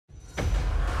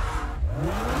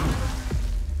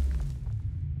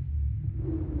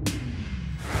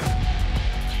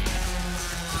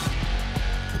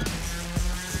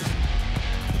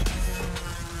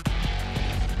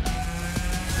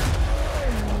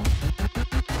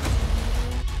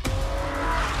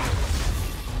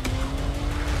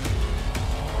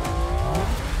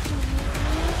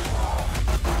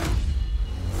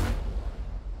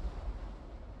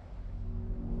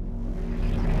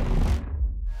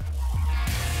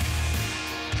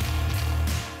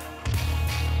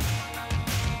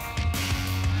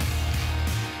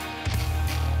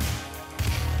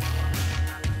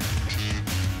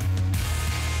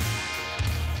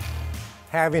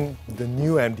Having the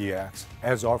new MDX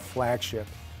as our flagship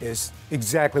is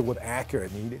exactly what Acura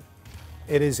needed.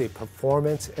 It is a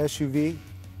performance SUV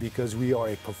because we are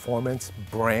a performance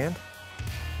brand.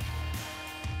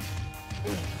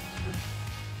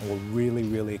 And we're really,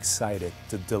 really excited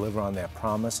to deliver on that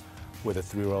promise with a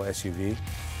three-row SUV.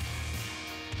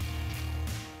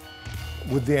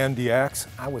 With the MDX,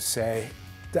 I would say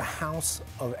the house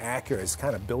of Acura is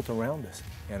kind of built around us,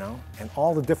 you know? And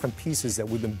all the different pieces that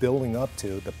we've been building up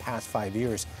to the past 5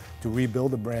 years to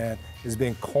rebuild the brand is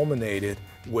being culminated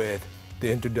with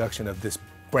the introduction of this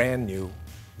brand new,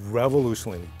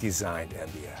 revolutionarily designed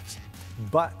MDX.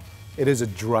 But it is a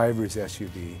driver's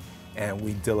SUV, and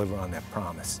we deliver on that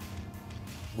promise.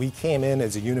 We came in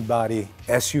as a unibody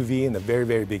SUV in the very,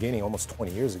 very beginning, almost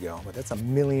 20 years ago, but that's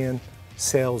 1 million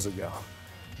sales ago.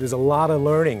 There's a lot of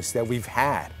learnings that we've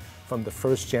had from the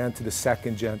first gen to the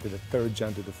second gen to the third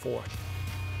gen to the fourth.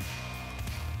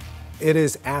 It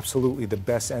is absolutely the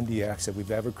best MDX that we've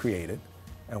ever created,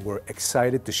 and we're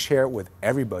excited to share it with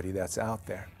everybody that's out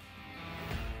there.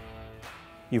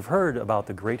 You've heard about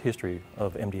the great history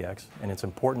of MDX and its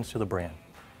importance to the brand.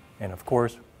 And of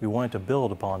course, we wanted to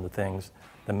build upon the things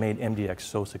that made MDX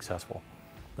so successful: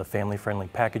 the family-friendly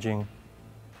packaging,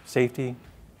 safety,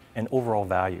 and overall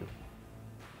value.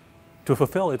 To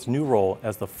fulfill its new role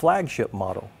as the flagship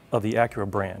model of the Acura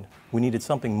brand, we needed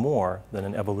something more than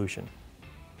an evolution.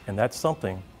 And that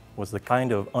something was the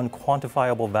kind of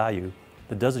unquantifiable value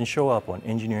that doesn't show up on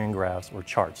engineering graphs or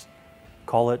charts.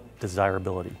 Call it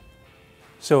desirability.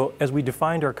 So as we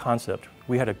defined our concept,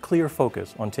 we had a clear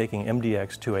focus on taking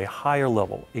MDX to a higher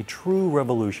level, a true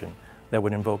revolution that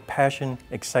would invoke passion,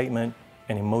 excitement,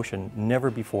 and emotion never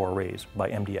before raised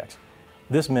by MDX.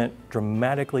 This meant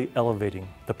dramatically elevating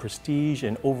the prestige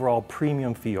and overall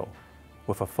premium feel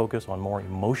with a focus on more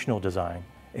emotional design,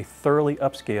 a thoroughly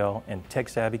upscale and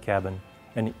tech-savvy cabin,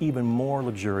 and an even more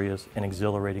luxurious and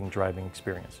exhilarating driving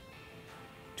experience.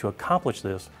 To accomplish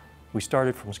this, we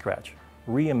started from scratch,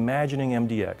 reimagining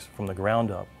MDX from the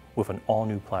ground up with an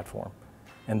all-new platform.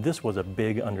 And this was a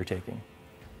big undertaking,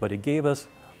 but it gave us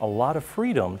a lot of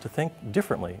freedom to think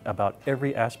differently about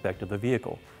every aspect of the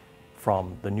vehicle,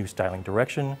 from the new styling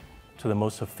direction to the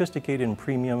most sophisticated and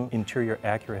premium interior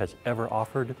Acura has ever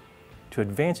offered, to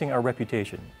advancing our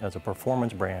reputation as a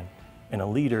performance brand and a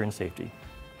leader in safety.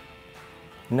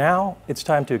 Now it's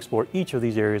time to explore each of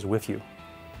these areas with you.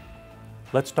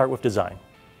 Let's start with design,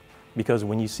 because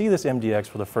when you see this MDX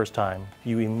for the first time,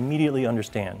 you immediately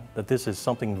understand that this is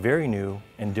something very new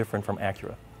and different from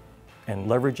Acura. And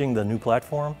leveraging the new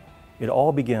platform, it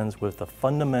all begins with the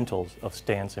fundamentals of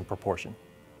stance and proportion.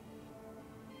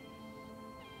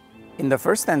 In the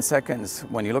first 10 seconds,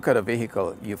 when you look at a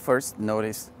vehicle, you first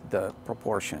notice the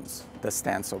proportions, the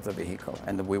stance of the vehicle.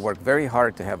 And we work very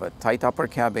hard to have a tight upper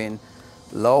cabin,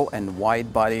 low and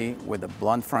wide body with a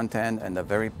blunt front end and a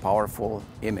very powerful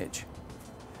image.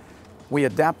 We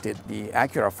adapted the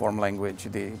Acura form language,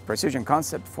 the precision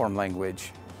concept form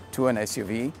language, to an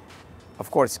SUV. Of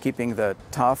course, keeping the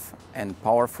tough and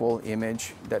powerful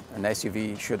image that an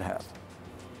SUV should have.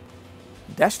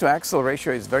 Dash-to-axle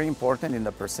ratio is very important in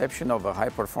the perception of a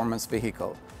high-performance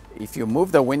vehicle. If you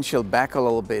move the windshield back a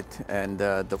little bit and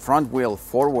the front wheel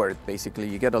forward, basically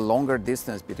you get a longer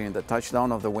distance between the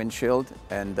touchdown of the windshield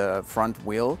and the front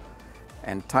wheel,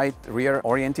 and tight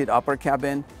rear-oriented upper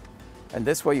cabin. And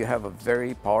this way you have a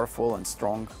very powerful and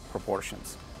strong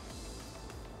proportions.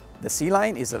 The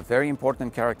C-line is a very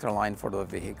important character line for the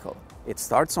vehicle. It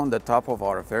starts on the top of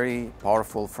our very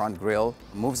powerful front grille,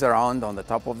 moves around on the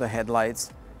top of the headlights,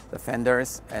 the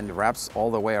fenders, and wraps all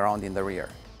the way around in the rear.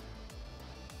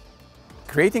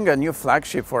 Creating a new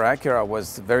flagship for Acura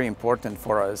was very important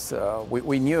for us.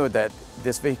 We knew that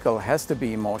this vehicle has to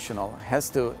be emotional, has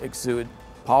to exude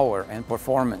power and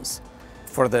performance.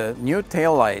 For the new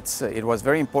taillights, it was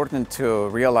very important to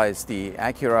realize the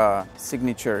Acura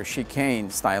signature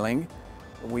chicane styling.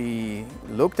 We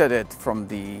looked at it from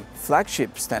the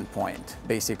flagship standpoint.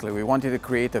 Basically, we wanted to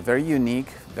create a very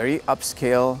unique, very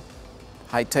upscale,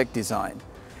 high-tech design.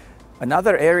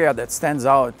 Another area that stands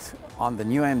out on the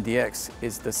new MDX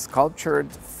is the sculptured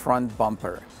front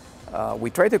bumper.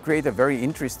 We tried to create a very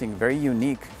interesting, very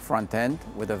unique front end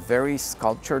with a very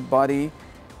sculptured body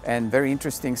and very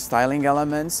interesting styling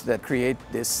elements that create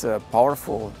this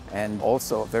powerful and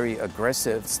also very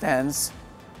aggressive stance,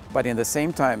 but in the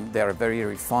same time they are very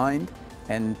refined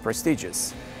and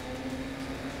prestigious.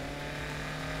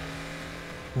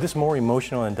 This more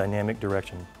emotional and dynamic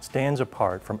direction stands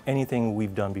apart from anything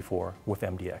we've done before with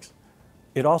MDX.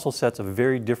 It also sets a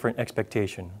very different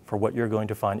expectation for what you're going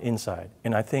to find inside,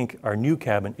 and I think our new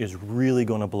cabin is really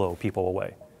going to blow people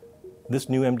away. This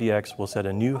new MDX will set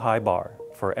a new high bar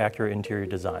for Acura interior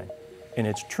design, and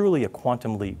it's truly a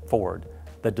quantum leap forward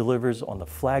that delivers on the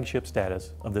flagship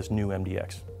status of this new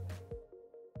MDX.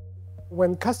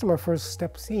 When customer first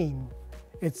steps in,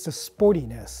 it's the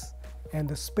sportiness and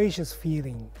the spacious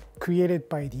feeling created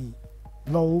by the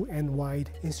low and wide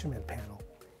instrument panel,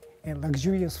 and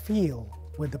luxurious feel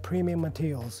with the premium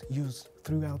materials used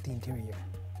throughout the interior.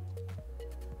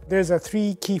 There's a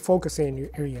three key focus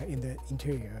area in the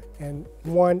interior, and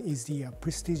one is the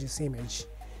prestigious image,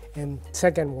 and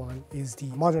second one is the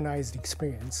modernized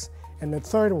experience, and the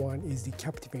third one is the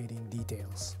captivating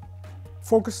details.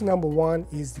 Focus number one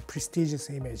is the prestigious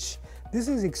image. This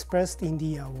is expressed in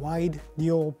the wide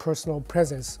dual personal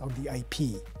presence of the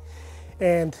IP.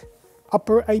 And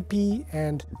upper IP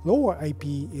and lower IP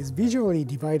is visually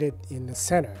divided in the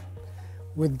center.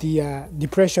 With the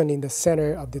depression in the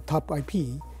center of the top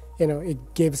IP,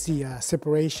 it gives the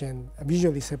separation, a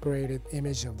visually separated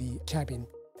image of the cabin.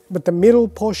 But the middle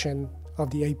portion of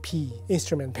the IP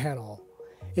instrument panel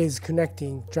is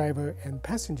connecting driver and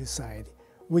passenger side,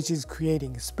 which is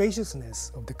creating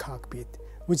spaciousness of the cockpit,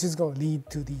 which is going to lead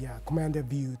to the commander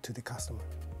view to the customer.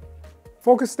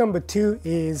 Focus number two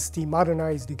is the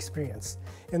modernized experience,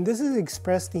 and this is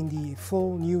expressed in the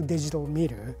full new digital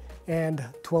meter and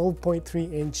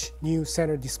 12.3-inch new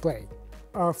center display.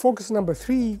 Our focus number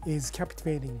three is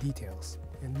captivating details,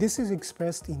 and this is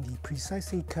expressed in the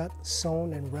precisely cut,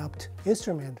 sewn, and wrapped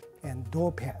instrument and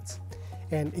door pads,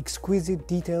 and exquisite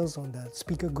details on the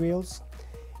speaker grills,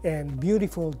 and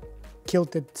beautiful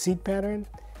kilted seat pattern,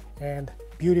 and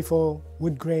beautiful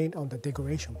wood grain on the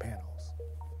decoration panels.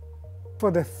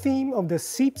 For the theme of the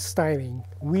seat styling,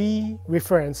 we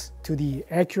reference to the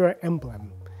Acura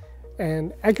emblem.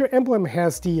 And Acura emblem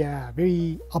has the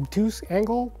very obtuse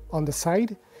angle on the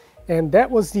side, and that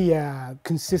was the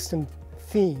consistent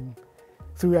theme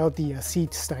throughout the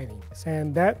seat styling.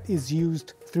 And that is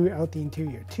used throughout the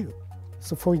interior too.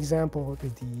 So for example,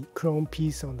 the chrome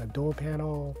piece on the door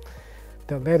panel,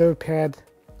 the leather pad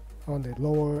on the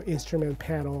lower instrument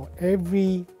panel,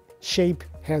 every shape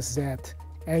has that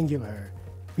angular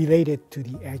related to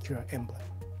the Acura emblem.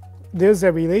 There's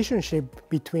a relationship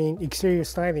between exterior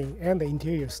styling and the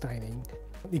interior styling.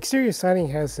 The exterior styling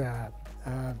has a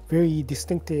very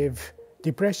distinctive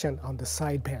depression on the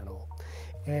side panel,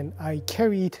 and I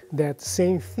carried that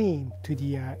same theme to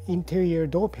the interior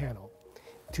door panel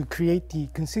to create the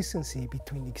consistency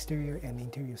between exterior and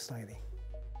interior styling.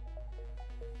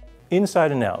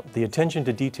 Inside and out, the attention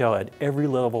to detail at every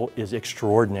level is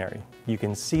extraordinary. You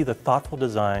can see the thoughtful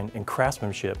design and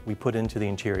craftsmanship we put into the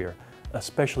interior,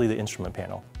 especially the instrument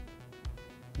panel.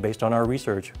 Based on our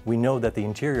research, we know that the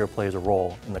interior plays a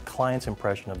role in the client's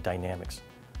impression of dynamics.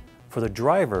 For the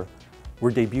driver,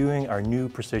 we're debuting our new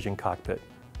precision cockpit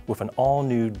with an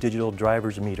all-new digital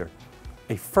driver's meter,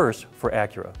 a first for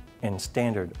Acura and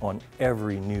standard on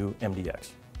every new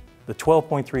MDX. The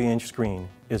 12.3-inch screen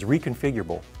is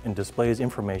reconfigurable and displays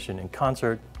information in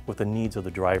concert with the needs of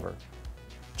the driver,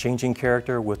 changing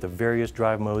character with the various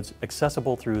drive modes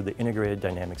accessible through the integrated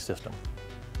dynamic system.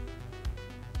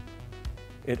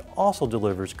 It also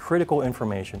delivers critical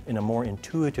information in a more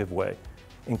intuitive way,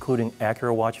 including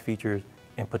Acura Watch features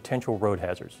and potential road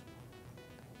hazards.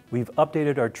 We've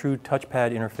updated our true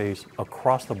touchpad interface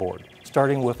across the board,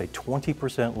 starting with a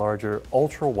 20% larger,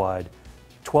 ultra-wide,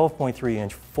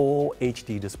 12.3-inch full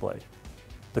HD display.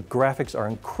 The graphics are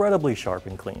incredibly sharp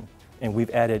and clean, and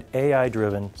we've added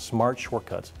AI-driven smart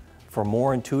shortcuts for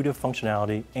more intuitive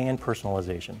functionality and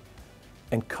personalization.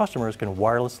 And customers can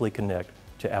wirelessly connect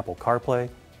to Apple CarPlay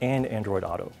and Android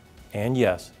Auto. And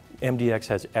yes, MDX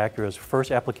has Acura's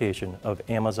first application of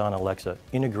Amazon Alexa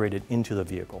integrated into the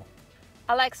vehicle.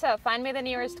 Alexa, find me the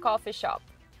nearest coffee shop.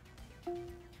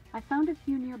 I found a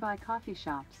few nearby coffee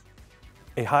shops.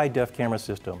 A high-def camera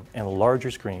system and a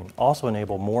larger screen also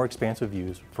enable more expansive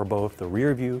views for both the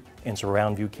rear view and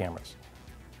surround view cameras.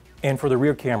 And for the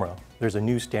rear camera, there's a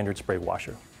new standard spray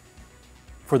washer.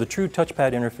 For the true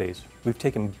touchpad interface, we've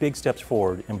taken big steps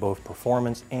forward in both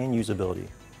performance and usability,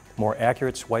 more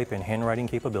accurate swipe and handwriting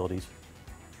capabilities,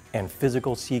 and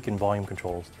physical seek and volume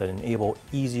controls that enable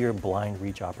easier blind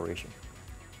reach operation.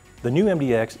 The new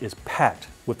MDX is packed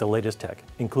with the latest tech,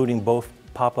 including both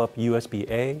pop-up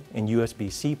USB-A and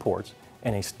USB-C ports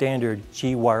and a standard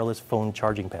Qi wireless phone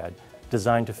charging pad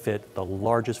designed to fit the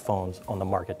largest phones on the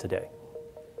market today.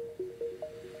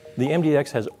 The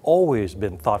MDX has always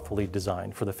been thoughtfully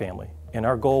designed for the family, and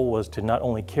our goal was to not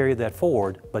only carry that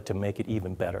forward, but to make it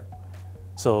even better.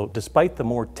 So despite the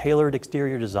more tailored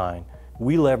exterior design,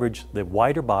 we leveraged the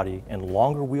wider body and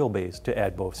longer wheelbase to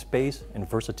add both space and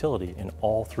versatility in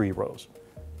all three rows.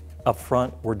 Up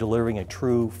front, we're delivering a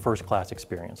true first-class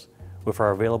experience with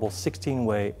our available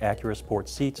 16-way Acura Sport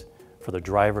seats for the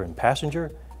driver and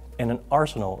passenger, and an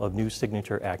arsenal of new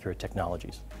signature Acura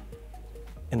technologies.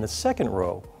 In the second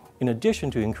row, in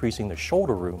addition to increasing the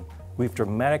shoulder room, we've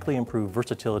dramatically improved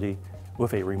versatility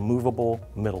with a removable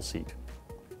middle seat.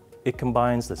 It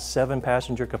combines the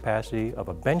 7-passenger capacity of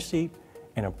a bench seat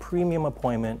and a premium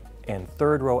appointment and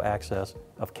third row access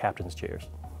of captain's chairs.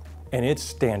 And it's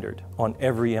standard on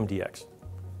every MDX.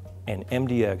 And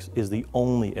MDX is the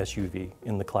only SUV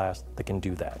in the class that can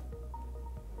do that.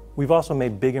 We've also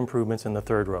made big improvements in the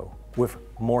third row with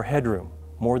more headroom,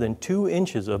 more than 2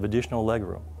 inches of additional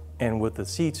legroom. And with the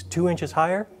seats 2 inches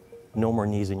higher, no more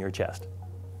knees in your chest.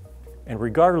 And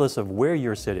regardless of where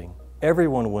you're sitting,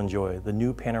 everyone will enjoy the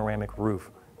new panoramic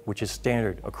roof, which is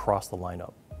standard across the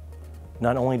lineup.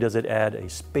 Not only does it add a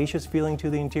spacious feeling to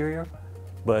the interior,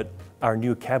 but our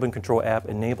new cabin control app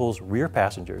enables rear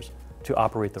passengers to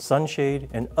operate the sunshade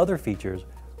and other features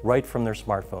right from their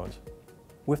smartphones,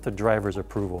 with the driver's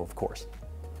approval, of course.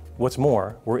 What's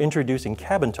more, we're introducing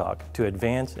Cabin Talk to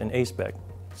Advanced and A-Spec,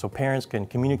 so parents can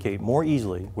communicate more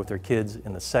easily with their kids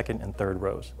in the second and third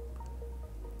rows.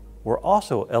 We're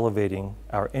also elevating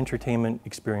our entertainment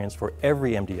experience for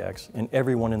every MDX and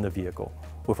everyone in the vehicle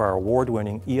with our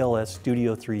award-winning ELS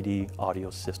Studio 3D audio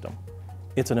system.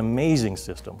 It's an amazing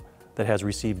system that has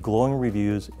received glowing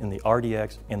reviews in the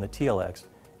RDX and the TLX,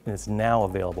 and it's now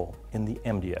available in the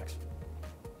MDX.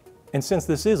 And since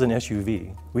this is an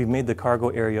SUV, we've made the cargo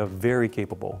area very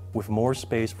capable with more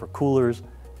space for coolers,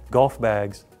 golf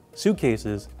bags,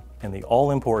 suitcases, and the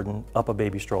all-important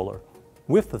up-a-baby stroller,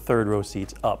 with the third row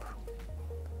seats up.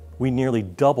 We nearly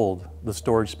doubled the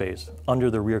storage space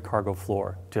under the rear cargo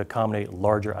floor to accommodate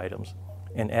larger items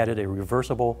and added a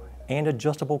reversible and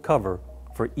adjustable cover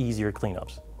for easier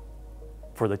cleanups.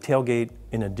 For the tailgate,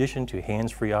 in addition to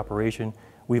hands-free operation,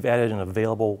 we've added an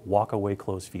available walk-away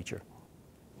close feature.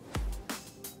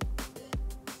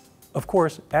 Of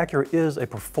course, Acura is a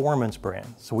performance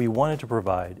brand, so we wanted to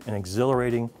provide an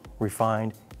exhilarating,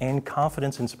 refined, and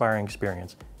confidence-inspiring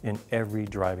experience in every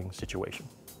driving situation.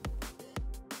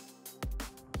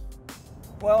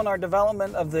 Well, in our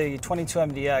development of the 22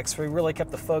 MDX, we really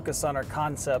kept the focus on our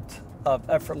concept of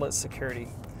effortless security.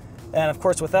 And of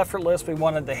course, with effortless, we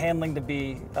wanted the handling to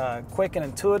be quick and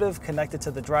intuitive, connected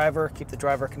to the driver, keep the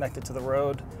driver connected to the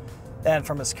road. And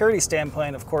from a security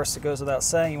standpoint, of course, it goes without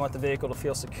saying, you want the vehicle to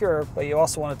feel secure, but you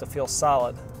also want it to feel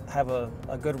solid, have a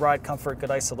good ride comfort,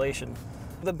 good isolation.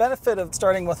 The benefit of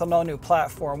starting with an all-new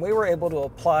platform, we were able to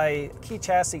apply key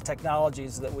chassis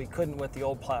technologies that we couldn't with the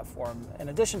old platform. In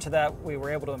addition to that, we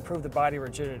were able to improve the body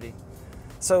rigidity.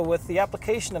 So with the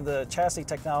application of the chassis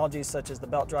technologies such as the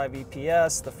belt drive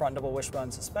EPS, the front double wishbone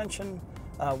suspension,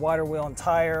 wider wheel and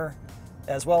tire,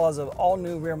 as well as an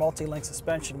all-new rear multi-link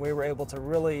suspension, we were able to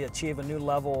really achieve a new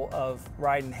level of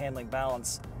ride and handling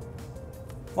balance.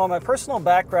 Well, my personal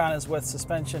background is with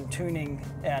suspension tuning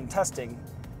and testing,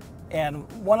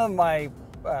 and one of my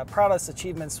proudest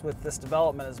achievements with this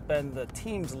development has been the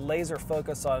team's laser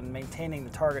focus on maintaining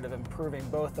the target of improving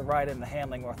both the ride and the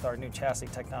handling with our new chassis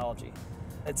technology.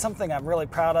 It's something I'm really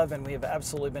proud of, and we have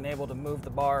absolutely been able to move the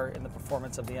bar in the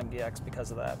performance of the MDX because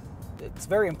of that. It's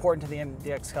very important to the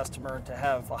MDX customer to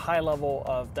have a high level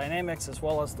of dynamics as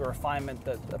well as the refinement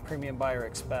that a premium buyer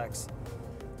expects.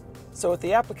 So with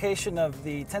the application of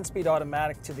the 10-speed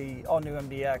automatic to the all-new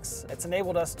MDX, it's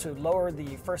enabled us to lower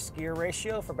the first gear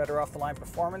ratio for better off-the-line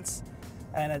performance.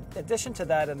 And in addition to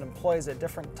that, it employs a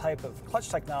different type of clutch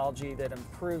technology that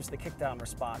improves the kickdown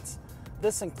response.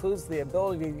 This includes the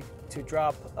ability to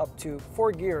drop up to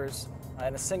 4 gears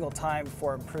at a single time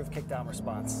for improved kickdown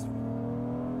response.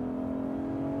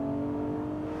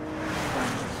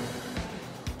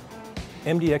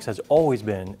 MDX has always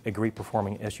been a great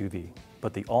performing SUV,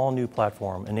 but the all-new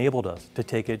platform enabled us to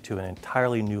take it to an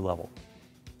entirely new level.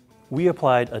 We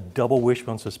applied a double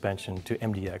wishbone suspension to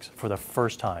MDX for the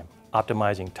first time,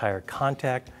 optimizing tire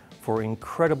contact for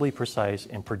incredibly precise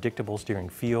and predictable steering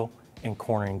feel and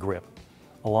cornering grip,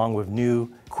 along with new,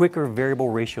 quicker variable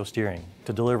ratio steering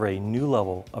to deliver a new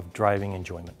level of driving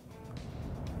enjoyment.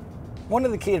 One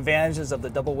of the key advantages of the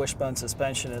double wishbone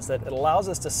suspension is that it allows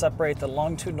us to separate the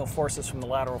longitudinal forces from the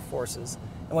lateral forces.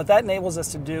 And what that enables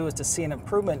us to do is to see an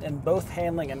improvement in both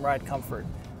handling and ride comfort.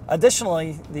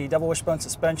 Additionally, the double wishbone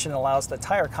suspension allows the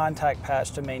tire contact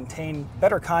patch to maintain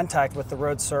better contact with the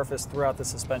road surface throughout the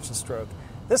suspension stroke.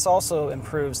 This also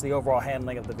improves the overall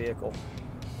handling of the vehicle.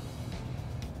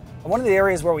 One of the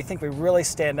areas where we think we really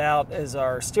stand out is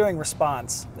our steering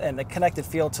response and the connected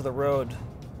feel to the road.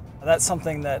 That's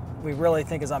something that we really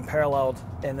think is unparalleled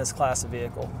in this class of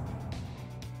vehicle.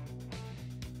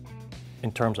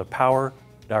 In terms of power,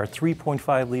 our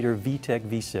 3.5-liter VTEC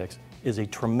V6 is a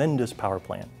tremendous power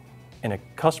plant and a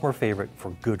customer favorite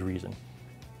for good reason.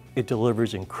 It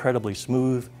delivers incredibly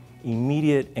smooth,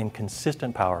 immediate, and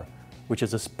consistent power, which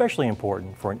is especially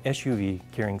important for an SUV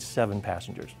carrying 7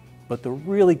 passengers. But the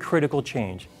really critical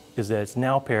change is that it's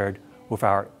now paired with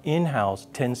our in-house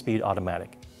 10-speed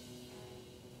automatic.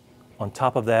 On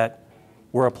top of that,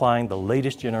 we're applying the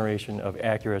latest generation of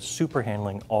Acura's super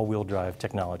handling all-wheel drive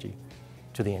technology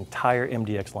to the entire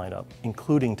MDX lineup,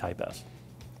 including Type S.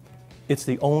 It's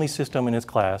the only system in its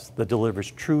class that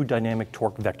delivers true dynamic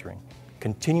torque vectoring,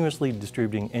 continuously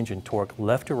distributing engine torque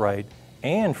left to right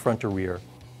and front to rear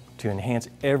to enhance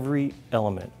every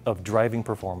element of driving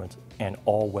performance and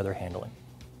all-weather handling.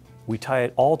 We tie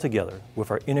it all together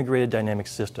with our integrated dynamic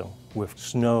system with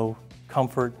snow,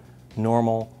 comfort,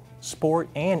 normal, sport,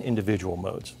 and individual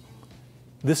modes.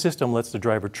 This system lets the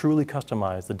driver truly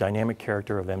customize the dynamic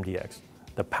character of MDX,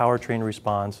 the powertrain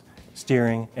response,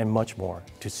 steering, and much more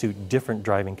to suit different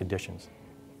driving conditions.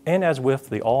 And as with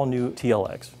the all-new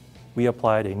TLX, we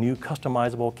applied a new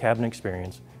customizable cabin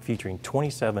experience featuring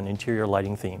 27 interior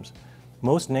lighting themes,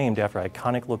 most named after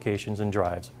iconic locations and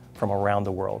drives from around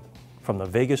the world, from the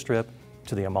Vegas Strip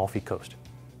to the Amalfi Coast.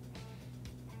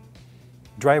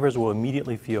 Drivers will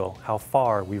immediately feel how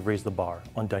far we've raised the bar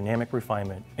on dynamic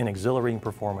refinement and exhilarating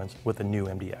performance with the new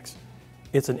MDX.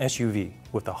 It's an SUV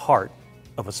with the heart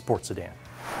of a sports sedan,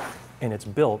 and it's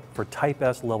built for Type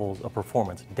S levels of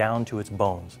performance down to its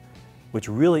bones, which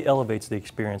really elevates the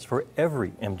experience for every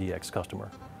MDX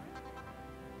customer.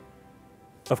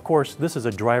 Of course, this is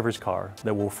a driver's car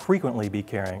that will frequently be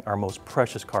carrying our most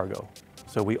precious cargo,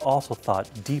 so we also thought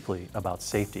deeply about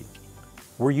safety.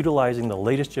 We're utilizing the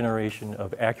latest generation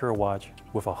of Acura Watch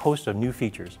with a host of new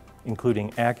features,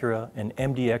 including Acura and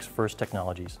MDX First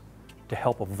technologies, to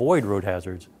help avoid road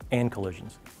hazards and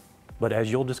collisions. But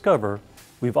as you'll discover,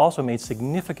 we've also made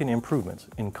significant improvements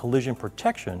in collision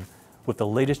protection with the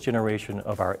latest generation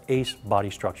of our ACE body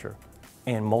structure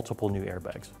and multiple new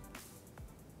airbags.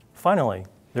 Finally,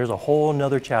 there's a whole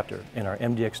nother chapter in our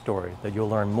MDX story that you'll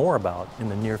learn more about in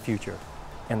the near future,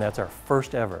 and that's our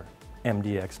first ever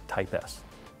MDX Type S.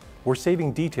 We're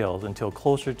saving details until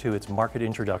closer to its market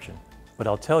introduction, but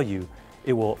I'll tell you,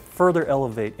 it will further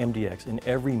elevate MDX in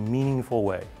every meaningful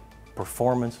way: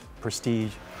 performance,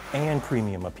 prestige, and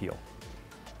premium appeal.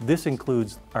 This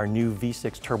includes our new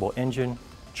V6 turbo engine,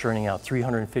 churning out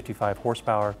 355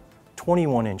 horsepower,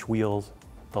 21-inch wheels,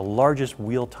 the largest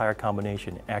wheel tire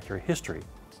combination in Acura history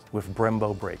with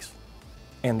Brembo brakes,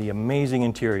 and the amazing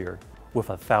interior with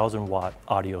a 1,000-watt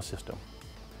audio system.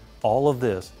 All of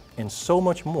this and so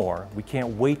much more we can't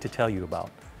wait to tell you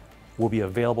about will be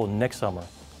available next summer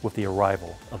with the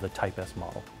arrival of the Type S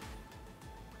model.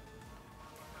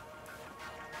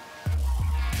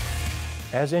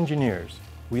 As engineers,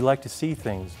 we like to see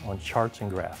things on charts and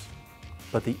graphs,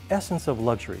 but the essence of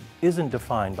luxury isn't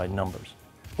defined by numbers.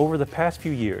 Over the past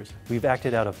few years, we've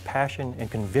acted out of passion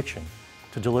and conviction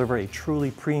to deliver a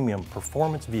truly premium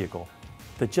performance vehicle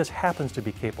that just happens to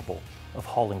be capable of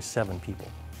hauling 7 people.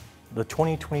 The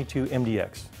 2022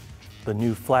 MDX, the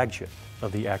new flagship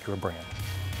of the Acura brand.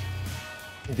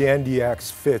 The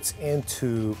MDX fits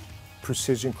into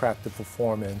precision crafted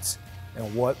performance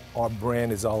and what our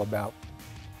brand is all about.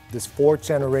 This 4th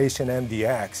generation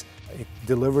MDX, it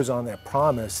delivers on that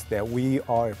promise that we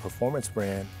are a performance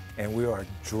brand and we are a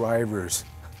driver's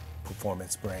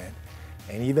performance brand.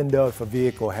 And even though if a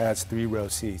vehicle has 3-row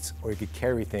seats or it could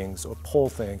carry things or pull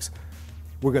things,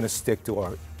 we're going to stick to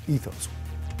our ethos.